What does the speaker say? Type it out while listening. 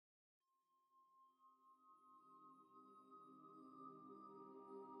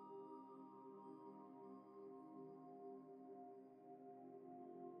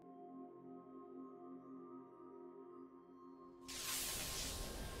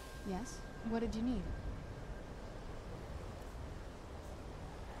Yes? What did you need?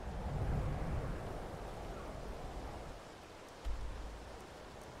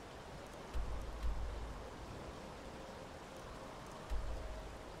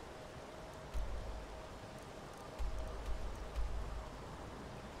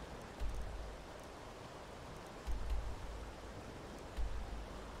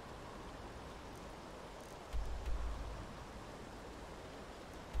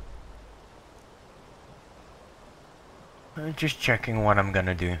 Just checking what I'm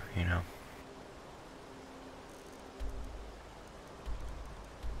gonna do, you know.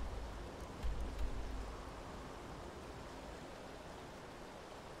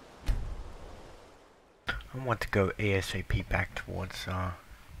 I want to go ASAP back towards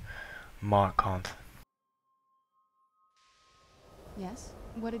Markov. Yes?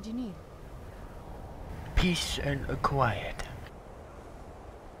 What did you need? Peace and quiet.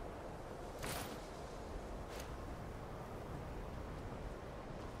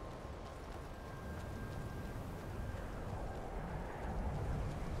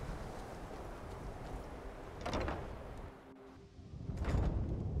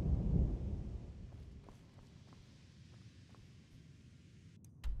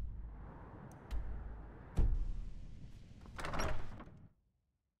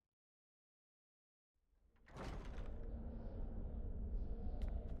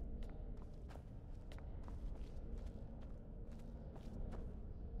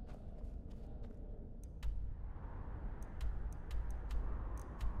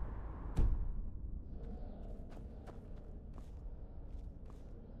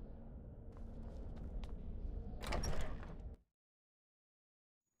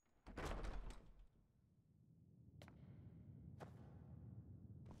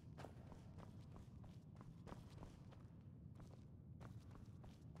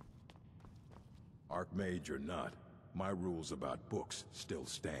 Archmage or not, my rules about books still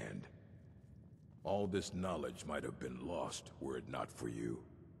stand. All this knowledge might have been lost were it not for you.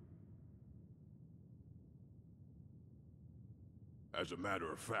 As a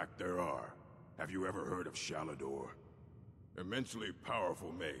matter of fact, there are. Have you ever heard of Shalador? Immensely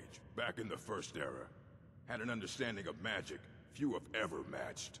powerful mage, back in the First Era. Had an understanding of magic few have ever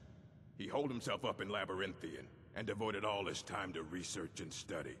matched. He holed himself up in Labyrinthian, and devoted all his time to research and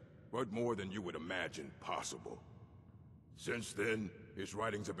study, but more than you would imagine possible. Since then, his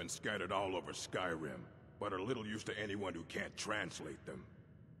writings have been scattered all over Skyrim, but are little use to anyone who can't translate them.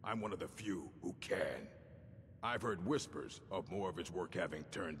 I'm one of the few who can. I've heard whispers of more of his work having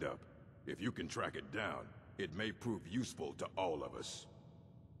turned up. If you can track it down, it may prove useful to all of us.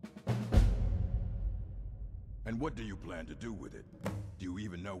 And what do you plan to do with it? Do you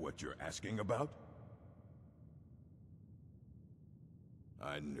even know what you're asking about?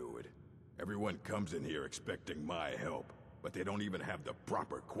 I knew it. Everyone comes in here expecting my help, but they don't even have the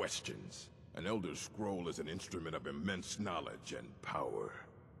proper questions. An Elder Scroll is an instrument of immense knowledge and power.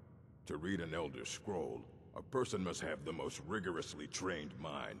 To read an Elder Scroll, a person must have the most rigorously trained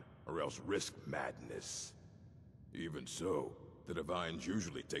mind, or else risk madness. Even so, the Divines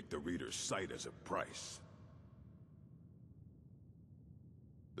usually take the reader's sight as a price.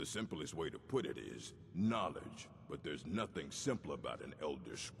 The simplest way to put it is knowledge, but there's nothing simple about an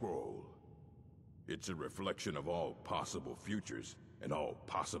Elder Scroll. It's a reflection of all possible futures and all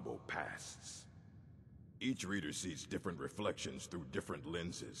possible pasts. Each reader sees different reflections through different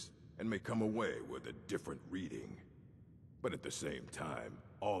lenses, and may come away with a different reading. But at the same time,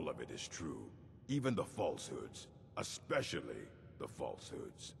 all of it is true. Even the falsehoods, especially the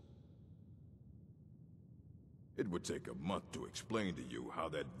falsehoods. It would take a month to explain to you how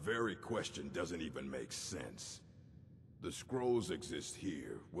that very question doesn't even make sense. The scrolls exist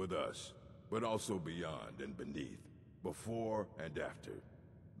here, with us, but also beyond and beneath, before and after.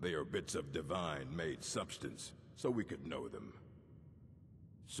 They are bits of divine-made substance, so we could know them.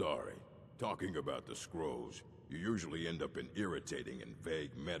 Sorry, talking about the scrolls, you usually end up in irritating and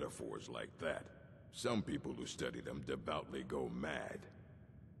vague metaphors like that. Some people who study them devoutly go mad.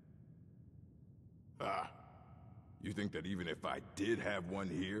 Ah, you think that even if I did have one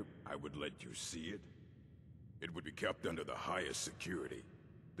here, I would let you see it? It would be kept under the highest security.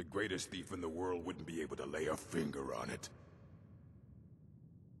 The greatest thief in the world wouldn't be able to lay a finger on it.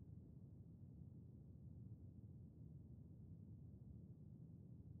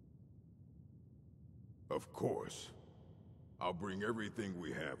 Of course. I'll bring everything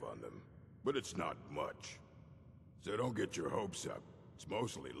we have on them, but it's not much. So don't get your hopes up. It's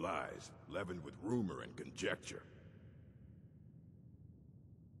mostly lies, leavened with rumor and conjecture.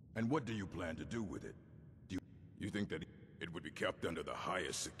 And what do you plan to do with it? You think that It would be kept under the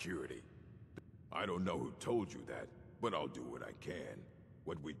highest security. I don't know who told you that, but I'll do what I can.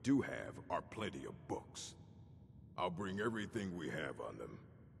 What we do have are plenty of books. I'll bring everything we have on them,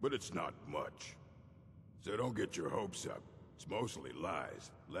 but it's not much. So don't get your hopes up. It's mostly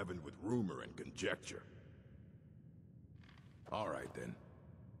lies, leavened with rumor and conjecture. All right, then.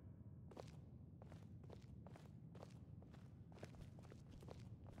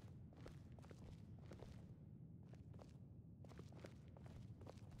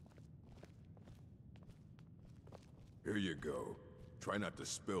 Here you go. Try not to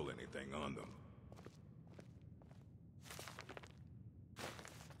spill anything on them.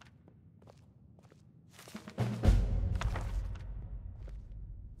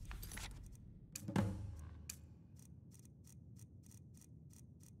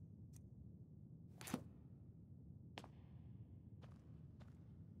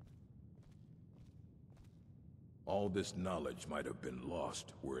 All this knowledge might have been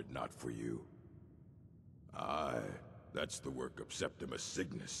lost were it not for you. Aye, that's the work of Septimus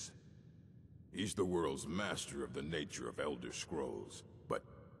Cygnus. He's the world's master of the nature of Elder Scrolls, but,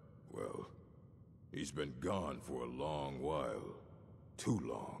 well, he's been gone for a long while. Too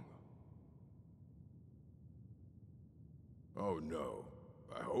long. Oh no,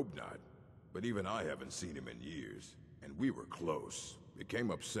 I hope not. But even I haven't seen him in years, and we were close.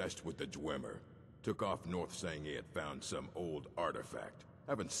 Became obsessed with the Dwemer. Took off north saying he had found some old artifact.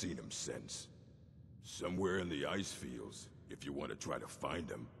 Haven't seen him since. Somewhere in the ice fields, if you want to try to find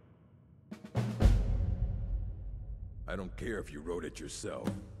him. I don't care if you wrote it yourself.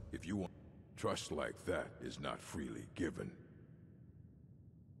 If you want... Trust like that is not freely given.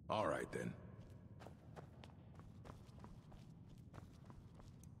 All right, then.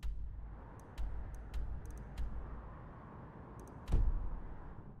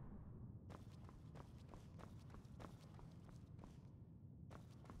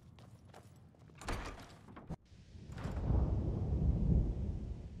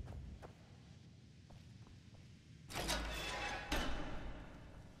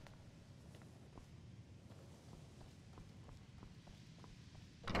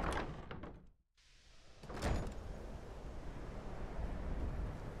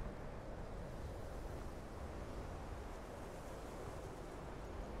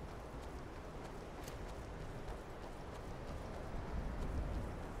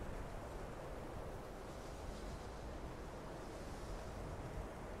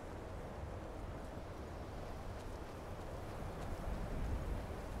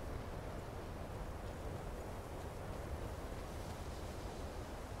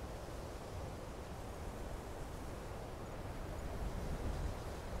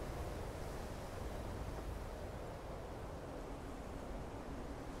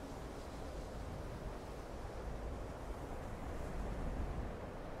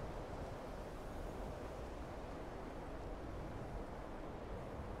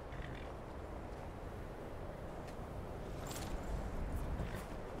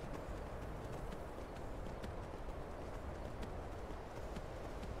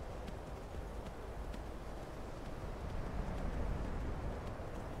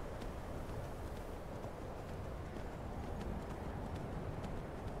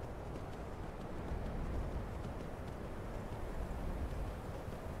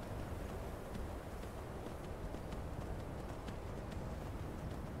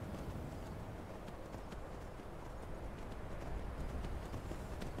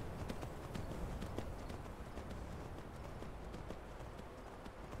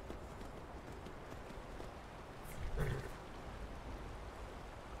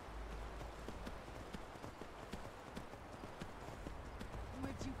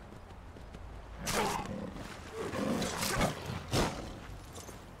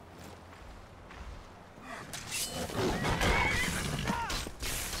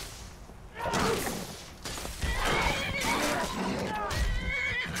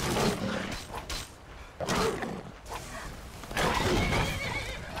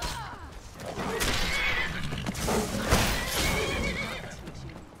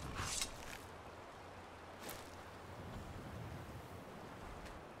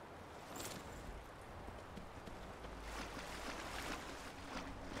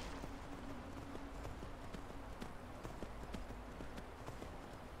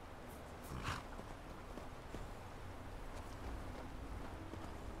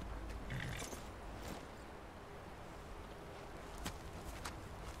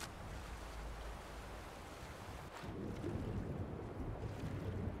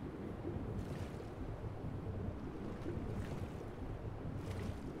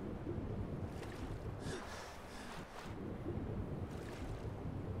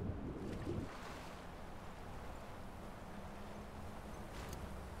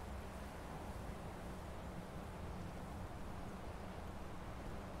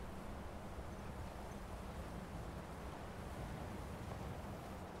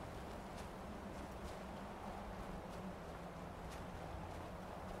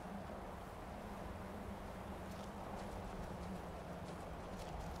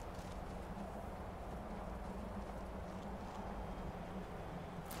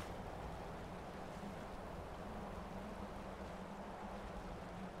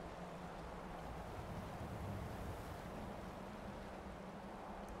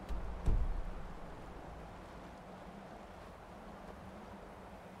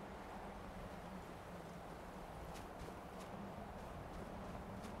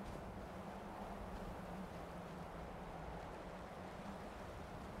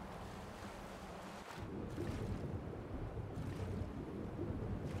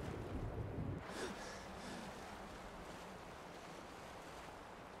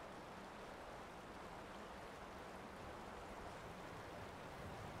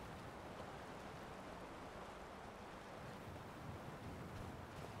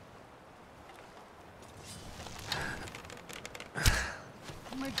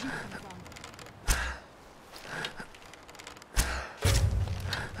 Where'd you come from?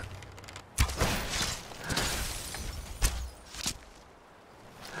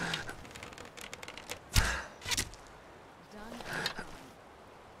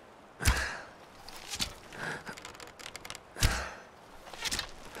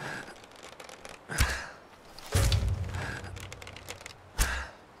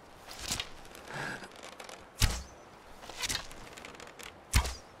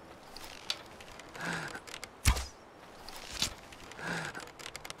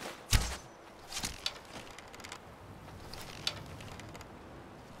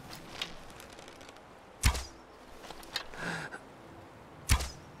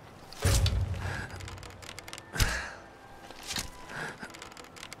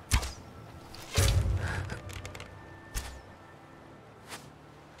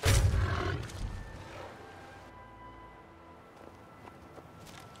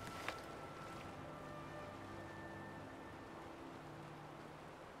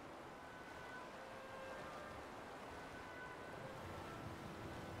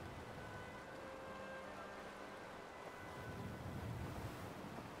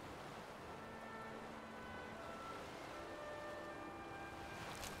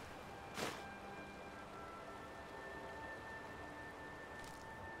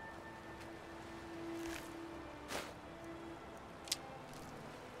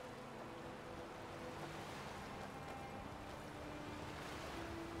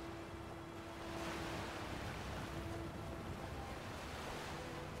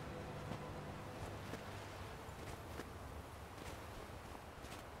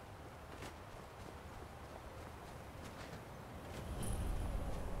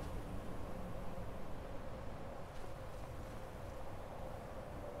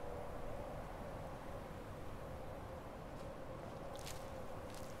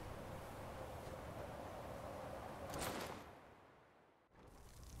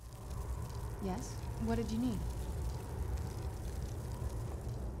 Yes? What did you need?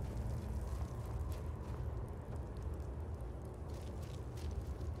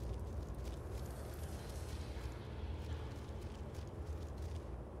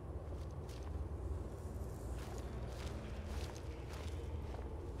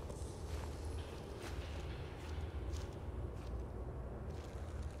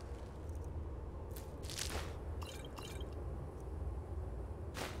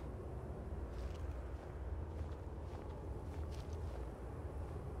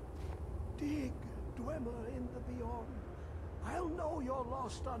 Dig, dweller in the beyond. I'll know your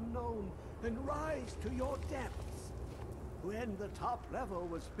lost unknown and rise to your depths. When the top level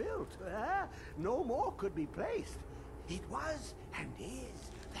was built, no more could be placed. It was and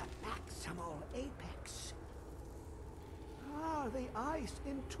is the maximal apex. The ice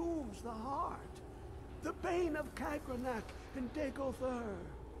entombs the heart. The bane of Kagranak and Degother.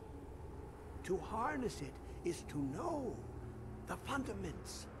 To harness it is to know the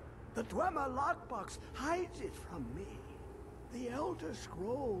fundaments. The Dwemer lockbox hides it from me. The Elder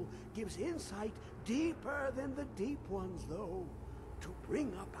Scroll gives insight deeper than the deep ones, though, to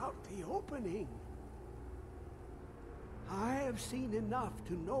bring about the opening. I have seen enough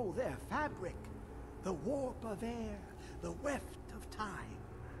to know their fabric, the warp of air, the weft of time.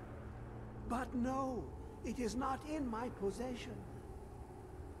 But no, it is not in my possession.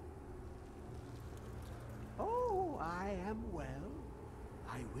 Oh, I am well.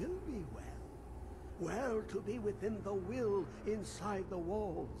 I will be well. Well to be within the will inside the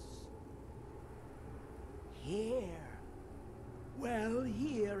walls. Here. Well,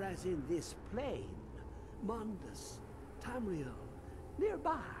 here as in this plain. Mundus, Tamriel,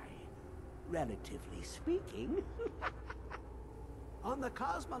 nearby. Relatively speaking. On the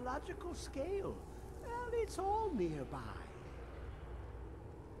cosmological scale, well, it's all nearby.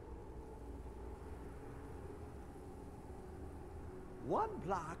 One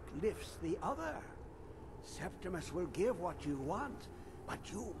block lifts the other. Septimus will give what you want, but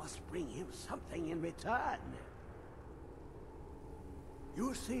you must bring him something in return.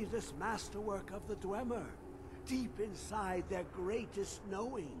 You see this masterwork of the Dwemer, deep inside their greatest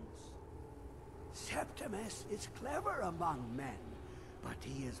knowings. Septimus is clever among men, but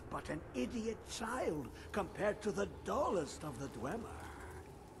he is but an idiot child compared to the dullest of the Dwemer.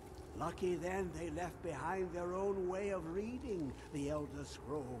 Lucky then they left behind their own way of reading the Elder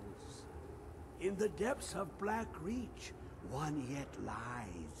Scrolls. In the depths of Black Reach, one yet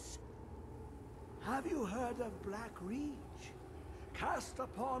lies. Have you heard of Black Reach? Cast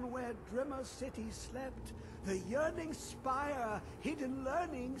upon where Drimmer City slept, the yearning spire hidden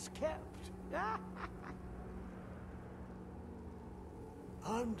learnings kept.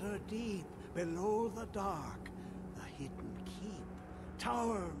 Under deep, below the dark, the hidden keep,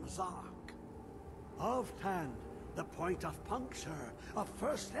 Tower Mazark. Off-hand, the point of puncture, of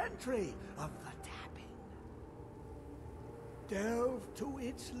first entry of the tapping. Delve to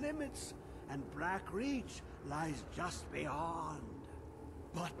its limits, and Black Reach lies just beyond.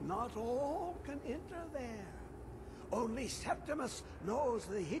 But not all can enter there. Only Septimus knows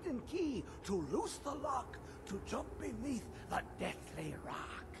the hidden key to loose the lock, to jump beneath the deathly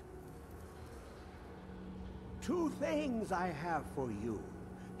rock. Two things I have for you.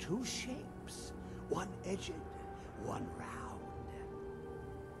 Two shapes. One edged, one round.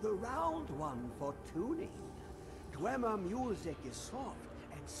 The round one for tuning. Dwemer music is soft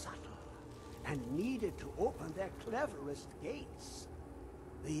and subtle, and needed to open their cleverest gates.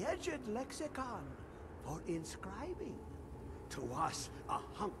 The edged lexicon for inscribing. To us, a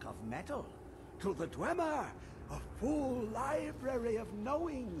hunk of metal. To the Dwemer, a full library of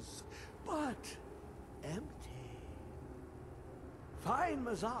knowings, but empty. Find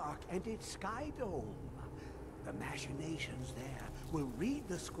Mazark and its sky dome. The machinations there will read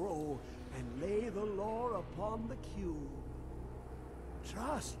the scroll and lay the lore upon the cube.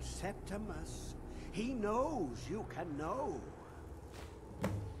 Trust Septimus. He knows you can know.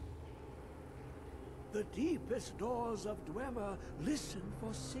 The deepest doors of Dwemer listen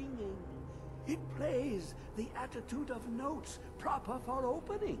for singing. It plays the attitude of notes proper for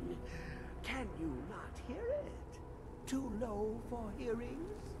opening. Can you not hear it? Too low for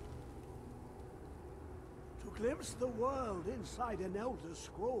hearings? To glimpse the world inside an Elder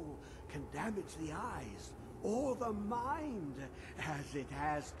Scroll can damage the eyes or the mind, as it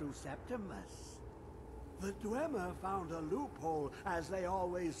has to Septimus. The Dwemer found a loophole, as they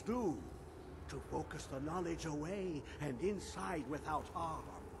always do, to focus the knowledge away and inside without harm.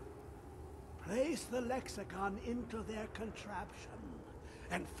 Place the lexicon into their contraption,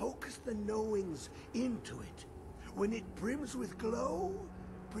 and focus the knowings into it. When it brims with glow,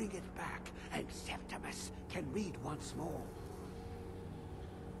 bring it back, and Septimus can read once more.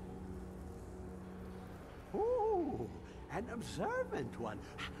 Ooh, an observant one.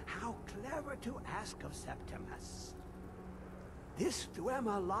 How clever to ask of Septimus. This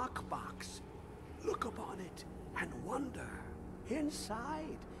Dwemer lockbox. Look upon it and wonder.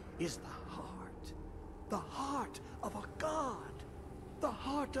 Inside is the heart of a god, the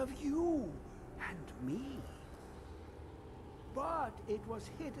heart of you and me. But it was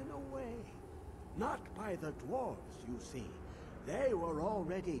hidden away, not by the dwarves, you see. They were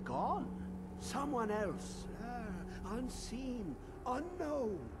already gone. Someone else, unseen,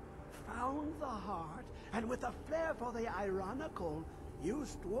 unknown, found the heart, and with a flair for the ironical,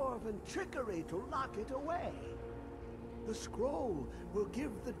 used dwarven trickery to lock it away. The scroll will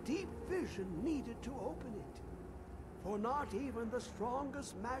give the deep vision needed to open it. For not even the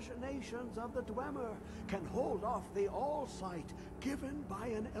strongest machinations of the Dwemer can hold off the all-sight given by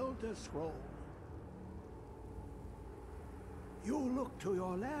an Elder Scroll. You look to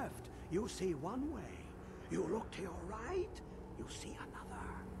your left, you see one way. You look to your right, you see another.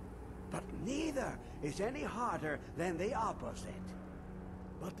 But neither is any harder than the opposite.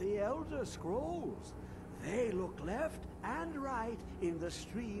 But the Elder Scrolls, they look left and right in the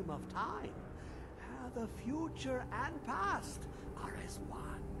stream of time. The future and past are as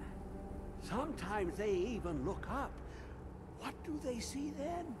one. Sometimes they even look up. What do they see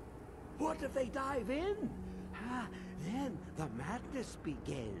then? What if they dive in? Then the madness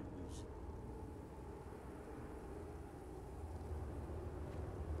begins.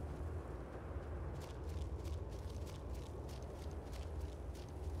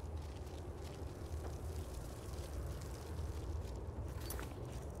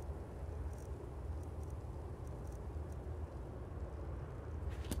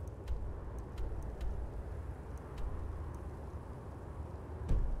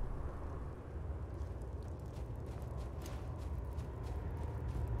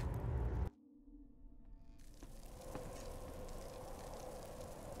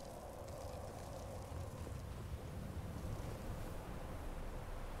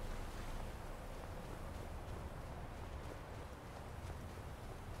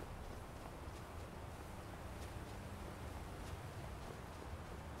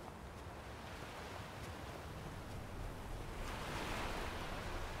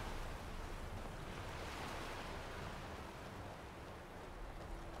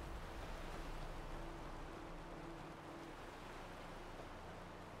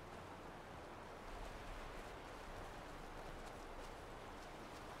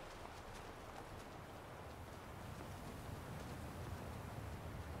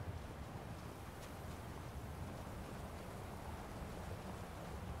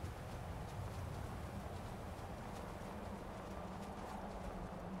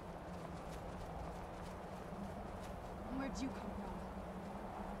 Where'd you come from?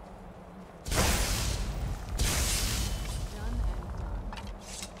 Done and done.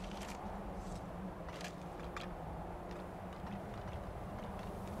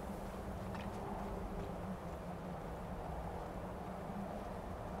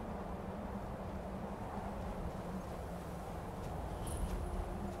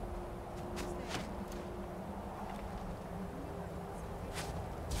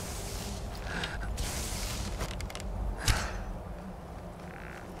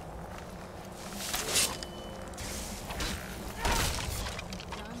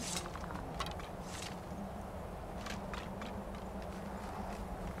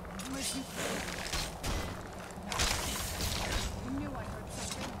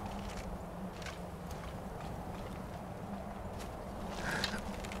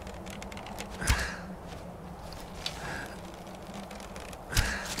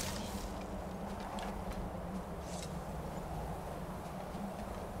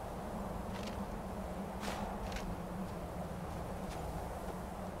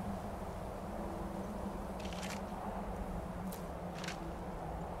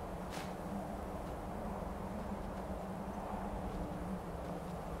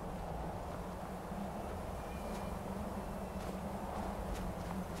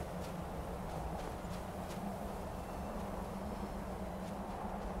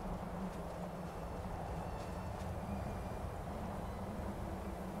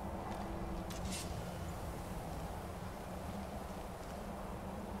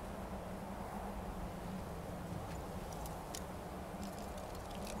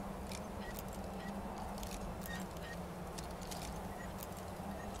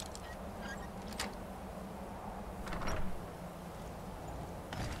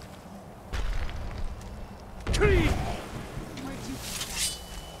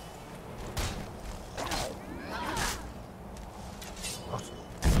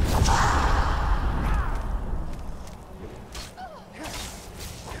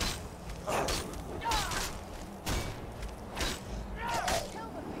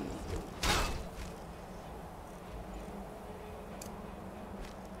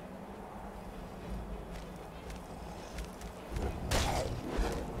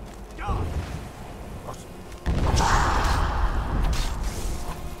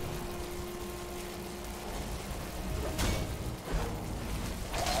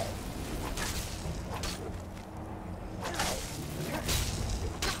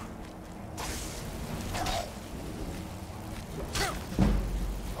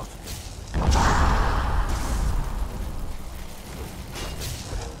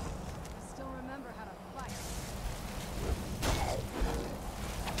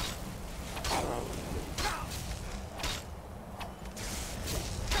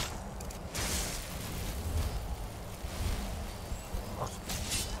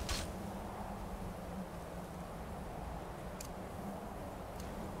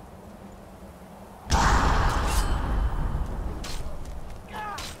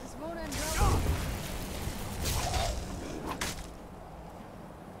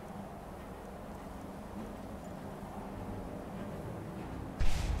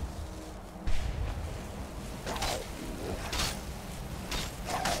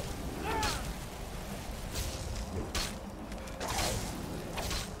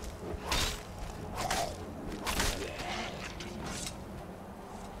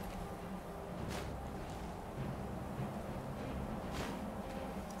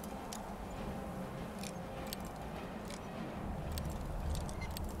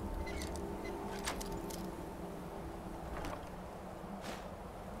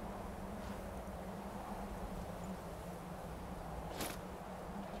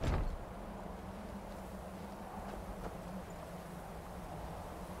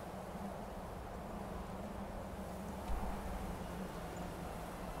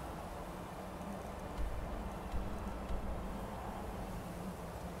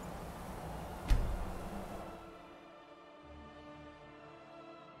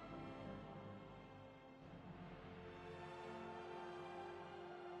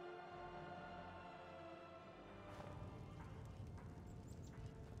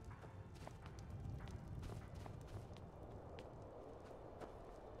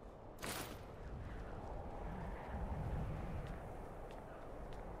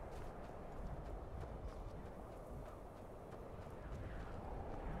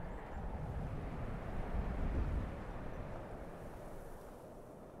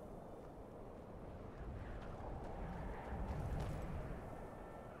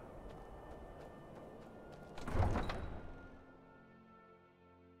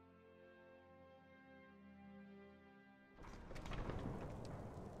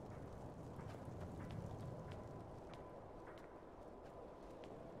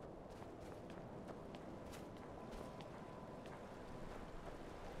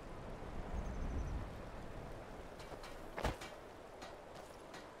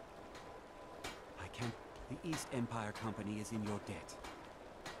 The East Empire Company is in your debt.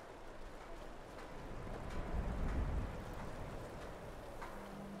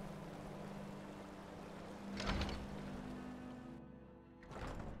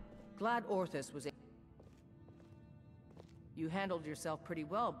 Glad Orthus was. You handled yourself pretty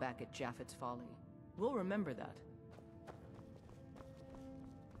well back at Japheth's Folly. We'll remember that.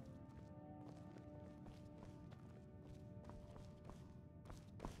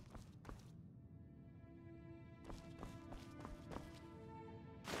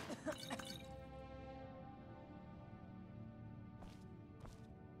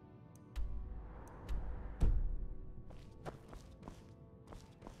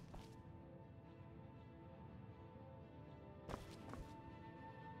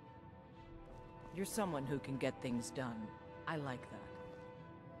 You're someone who can get things done. I like that.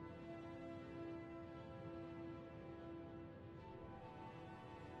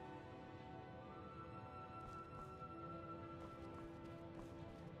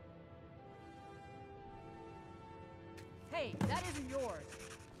 Hey, that isn't yours!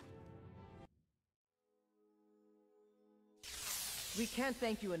 We can't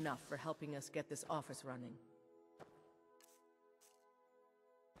thank you enough for helping us get this office running.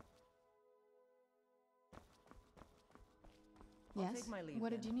 Yes? Take my leave,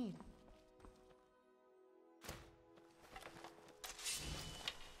 What did then. you need?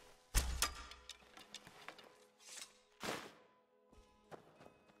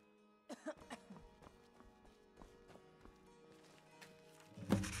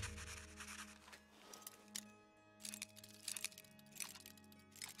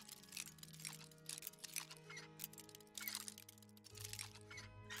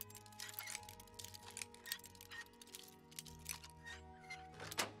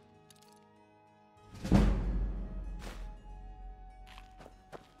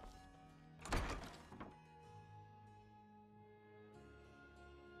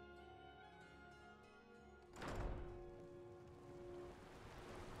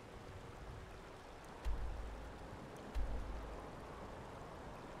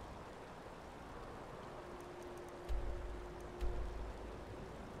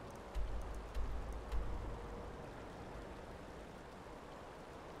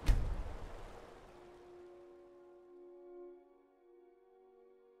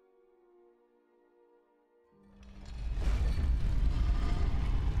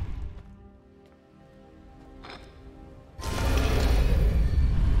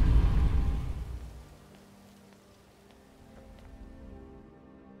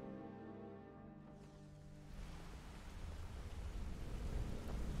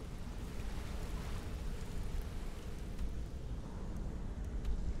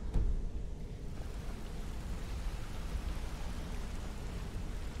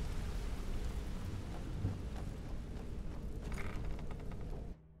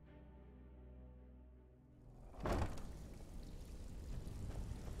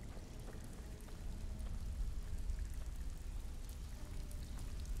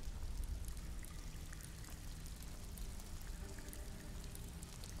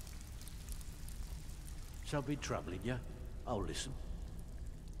 Something troubling you? I'll listen.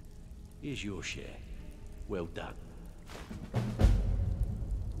 Here's your share. Well done.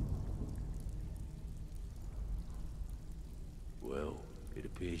 Well, it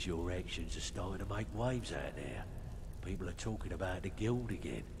appears your actions are starting to make waves out there. People are talking about the guild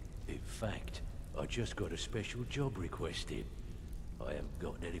again. In fact, I just got a special job request in. I haven't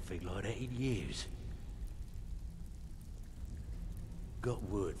gotten anything like that in years. Got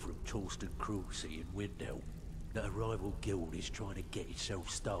word from Torsten Cruelty in Windhelm that a rival guild is trying to get itself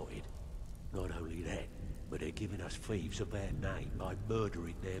started. Not only that, but they're giving us thieves a bad name by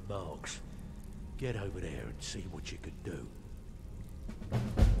murdering their marks. Get over there and see what you can do.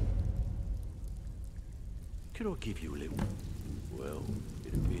 Can I give you a little? Well,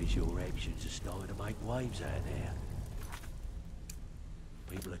 it appears your actions are starting to make waves out there.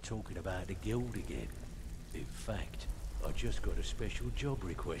 People are talking about the guild again. In fact, I just got a special job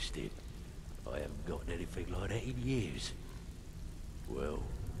request in. I haven't gotten anything like that in years. Well,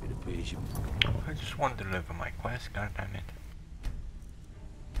 it appears you... I just want to deliver my quest, goddammit.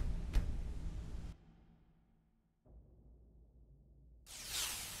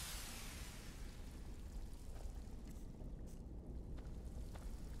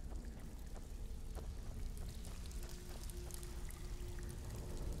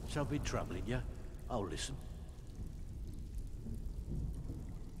 Something troubling you? I'll listen.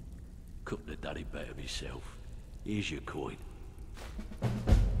 Couldn't have done it better myself. Here's your coin.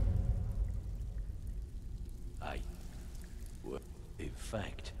 Hey. Well, in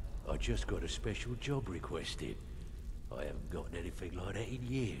fact, I just got a special job requested. I haven't gotten anything like that in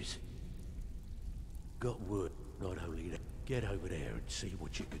years. Got word, not only that. Get over there and see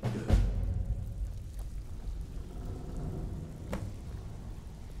what you can do.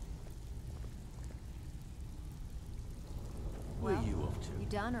 Where are you off to? You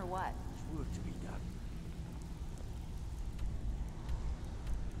done or what? There's work to be done.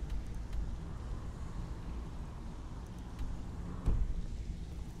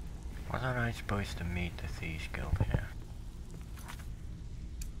 Wasn't I supposed to meet the Thieves Guild here?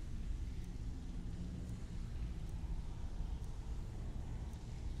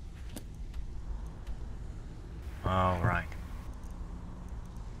 Oh, right.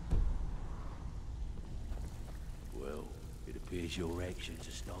 Well, it appears your actions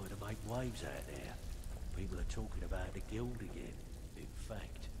are starting to make waves out there. People are talking about the guild again. In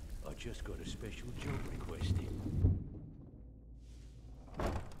fact, I just got a special job requested.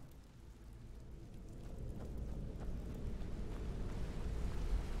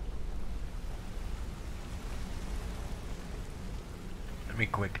 Let me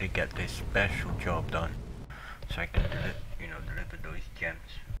quickly get this special job done, so I can, deliver those gems.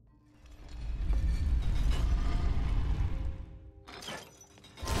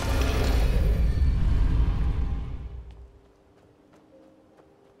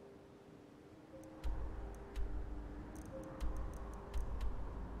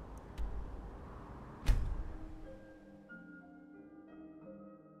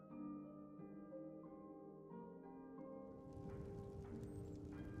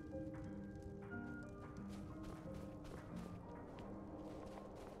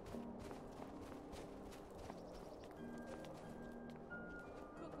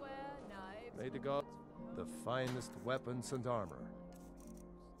 May the gods, the finest weapons and armor.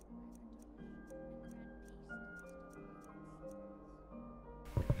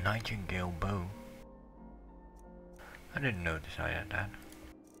 Nightingale bow. I didn't notice I had that.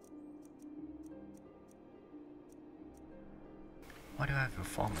 Why do I have a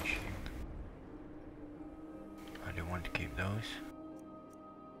farmer shield? I do want to keep those.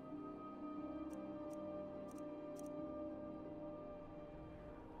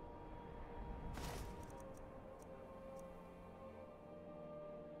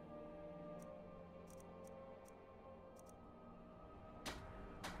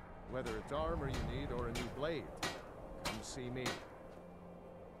 Whether it's armor you need or a new blade, come see me.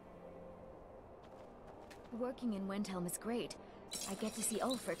 Working in Windhelm is great. I get to see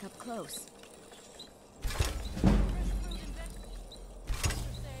Ulfric up close.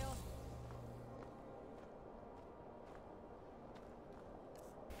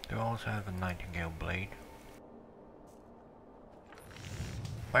 Do I also have a Nightingale blade?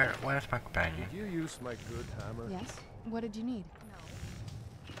 Where's my companion? Did you use my good hammer? Yes? What did you need?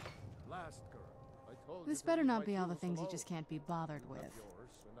 Last girl, I told This you better to leave not my be all the tools things you alone. just can't be bothered You have with. yours,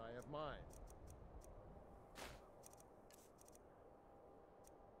 and I have mine.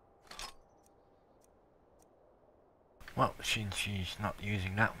 Well, since she's not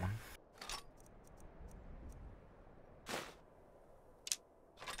using that one.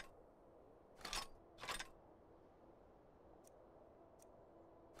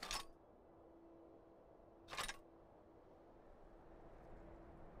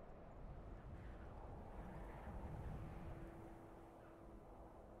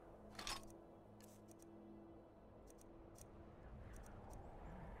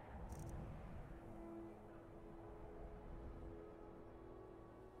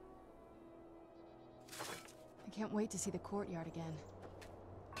 I can't wait to see the courtyard again.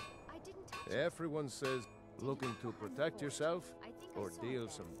 I didn't touch it. Everyone says looking to protect yourself I think I or saw deal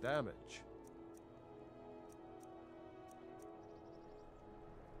it some there. damage.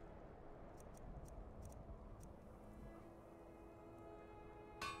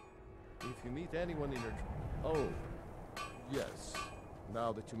 If you meet anyone in your... Oh, yes.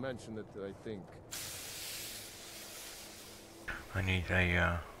 Now that you mention it, I think... I need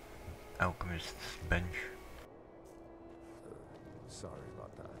a alchemist's bench. Sorry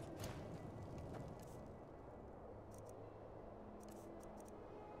about that.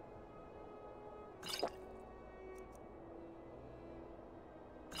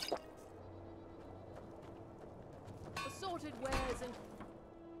 Assorted wares and...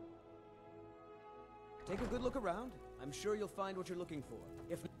 Take a good look around. I'm sure you'll find what you're looking for.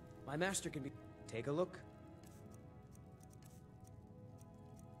 If not, my master can be... Take a look.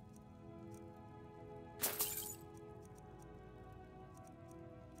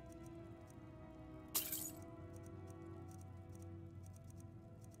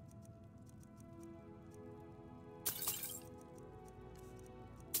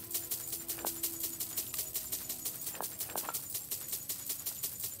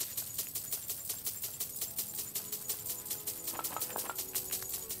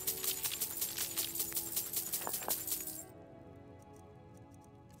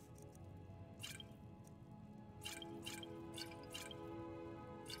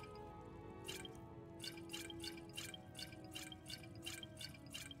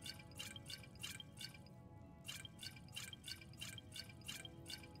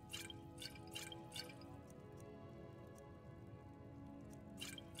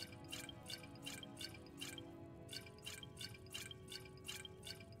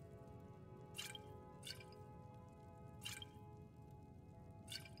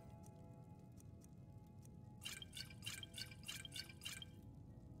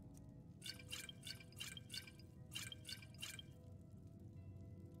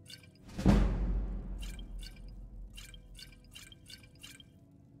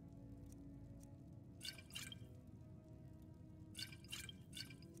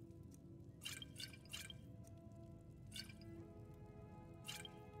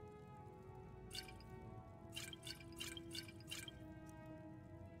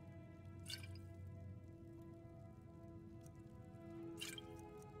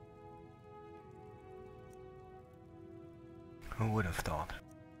 Who would have thought?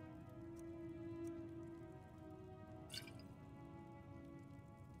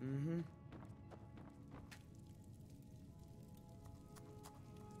 Mm-hmm.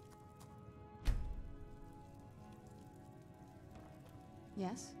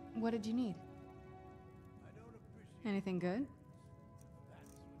 Yes? What did you need? Anything good?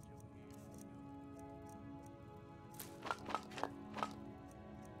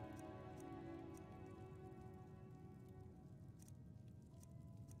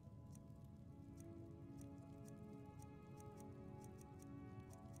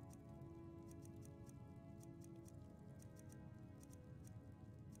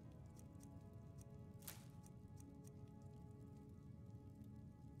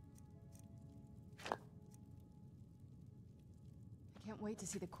 Can't wait to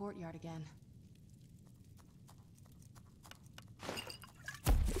see the courtyard again.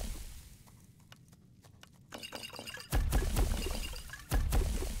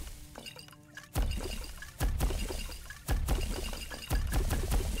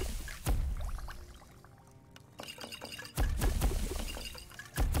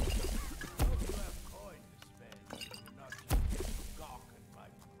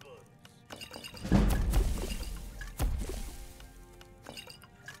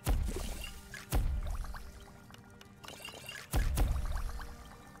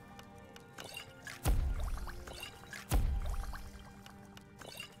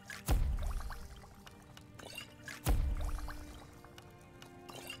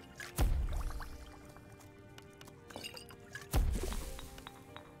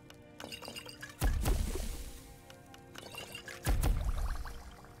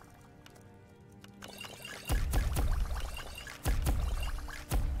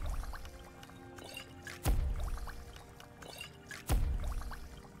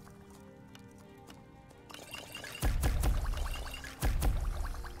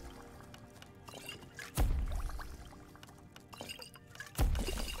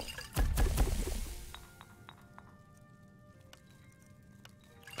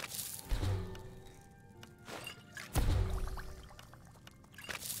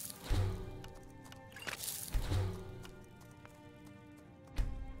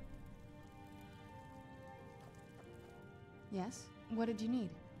 Yes? What did you need?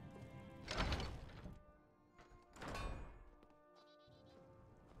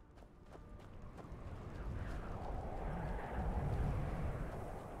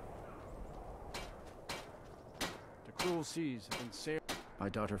 The cruel seas have been sailed. My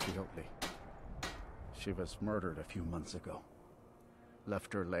daughter Fiotli. She was murdered a few months ago.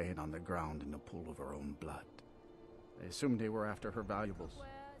 Left her laying on the ground in a pool of her own blood. I assumed they were after her valuables.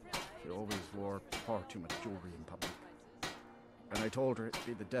 She always wore far too much jewelry in public. And I told her it'd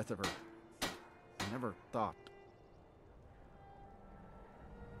be the death of her. I never thought.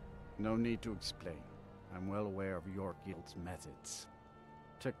 No need to explain. I'm well aware of your guild's methods.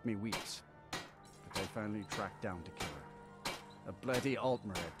 Took me weeks, but I finally tracked down to kill her. A bloody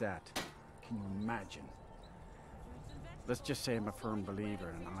Altmer at that. Can you imagine? Let's just say I'm a firm believer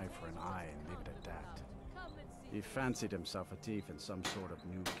in an eye for an eye and leave it at that. He fancied himself a thief in some sort of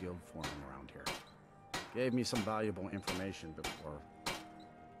new guild forming around here. Gave me some valuable information before,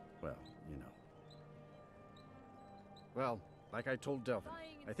 well, you know. Well, like I told Delvin,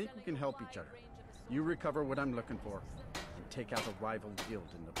 I think we can help each other. You recover what I'm looking for, and take out a rival guild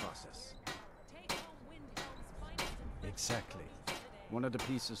in the process. Exactly. One of the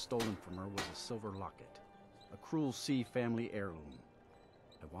pieces stolen from her was a silver locket. A Cruel Sea family heirloom.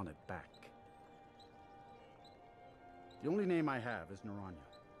 I want it back. The only name I have is Naranya.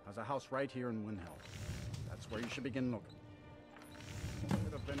 Has a house right here in Windhelm. That's where you should begin looking.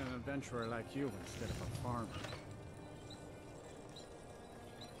 Should have been an adventurer like you instead of a farmer.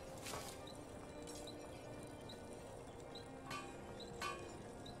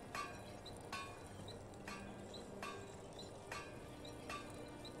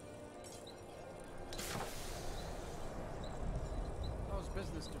 How's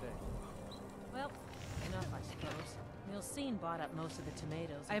business today? Well, enough, I suppose. Milsine bought up most of the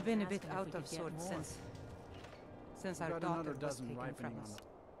tomatoes. I've been a bit asked me if out we of could get sorts more. since We've our got another daughter was dozen taken ripening from on us.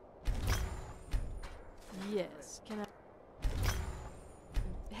 the... Yes, can I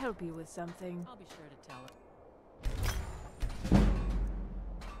help you with something? I'll be sure to tell her.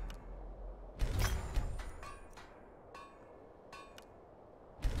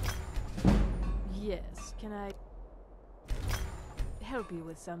 Yes, can I help you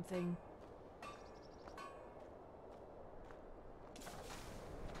with something?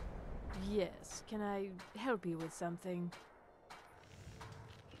 Yes, can I help you with something?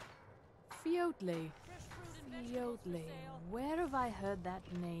 Fiotli. Yodeling. Where have I heard that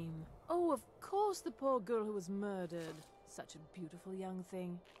name? Oh, of course, the poor girl who was murdered. Such a beautiful young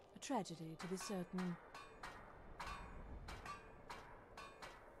thing. A tragedy, to be certain.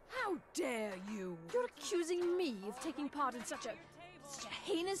 How dare you! You're accusing me of taking part in such a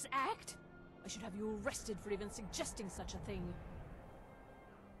heinous act? I should have you arrested for even suggesting such a thing.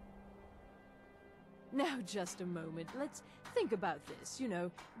 Now, just a moment. Let's think about this, you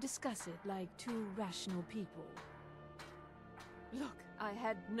know, discuss it like two rational people. Look, I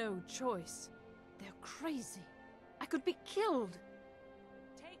had no choice. They're crazy. I could be killed.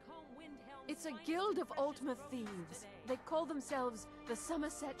 It's a guild of Ultima Thieves. They call themselves the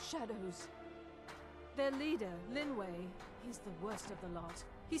Somerset Shadows. Their leader, Linway, he's the worst of the lot.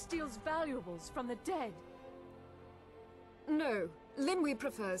 He steals valuables from the dead. No, Linway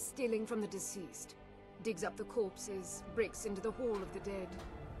prefers stealing from the deceased. Digs up the corpses, breaks into the Hall of the Dead.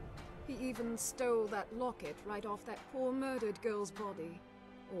 He even stole that locket right off that poor murdered girl's body.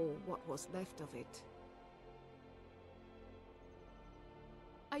 Or what was left of it.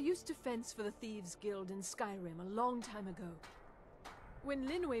 I used to fence for the Thieves Guild in Skyrim a long time ago. When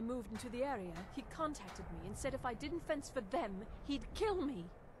Linway moved into the area, he contacted me and said if I didn't fence for them, he'd kill me.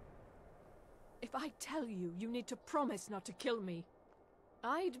 If I tell you, you need to promise not to kill me.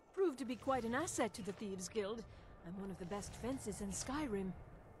 I'd prove to be quite an asset to the Thieves Guild. I'm one of the best fencers in Skyrim.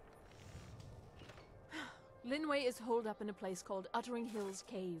 Linway is holed up in a place called Uttering Hills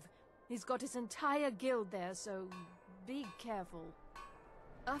Cave. He's got his entire guild there, so be careful.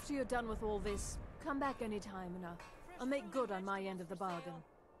 After you're done with all this, come back anytime and I'll make good on my end of the bargain.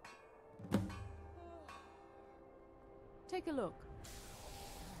 Take a look.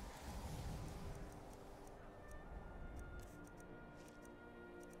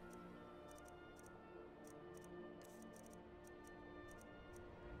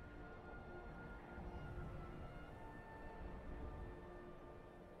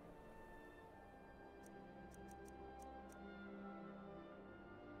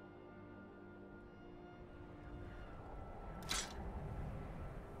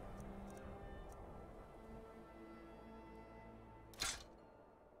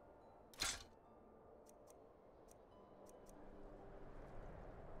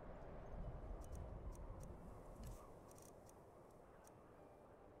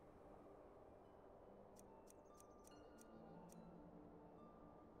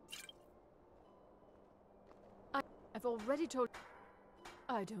 I've already told...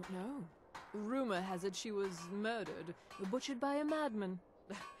 I don't know. Rumor has it she was murdered, butchered by a madman.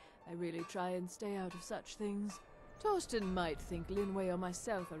 I really try and stay out of such things. Torsten might think Linway or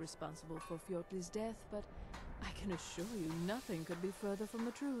myself are responsible for Fjortli's death, but I can assure you nothing could be further from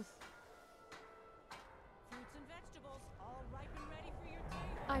the truth. Fruits and vegetables, all ripe and ready for your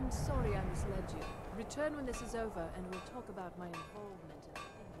table. I'm sorry I misled you. Return when this is over, and we'll talk about my involvement in the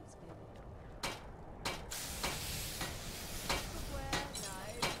Thieves Guild.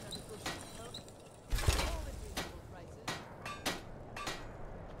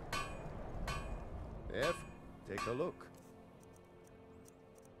 F, take a look.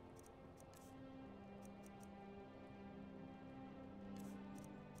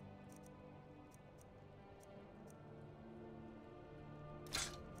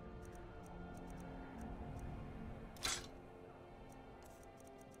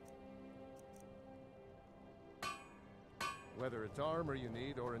 Whether it's armor you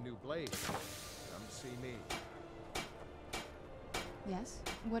need or a new blade, come see me. Yes?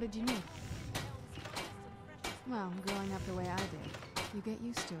 What did you need? Well, growing up the way I did, you get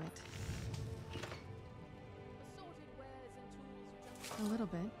used to it. A little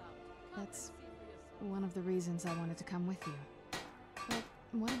bit. That's one of the reasons I wanted to come with you. But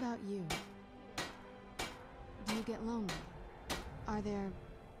what about you? Do you get lonely? Are there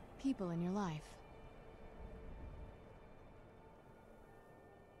people in your life?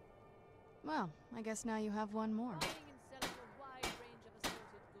 Well, I guess now you have one more.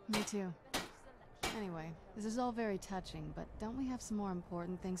 Me too. Anyway, this is all very touching, but don't we have some more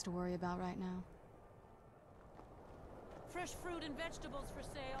important things to worry about right now? Fresh fruit and vegetables for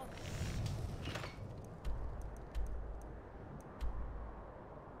sale.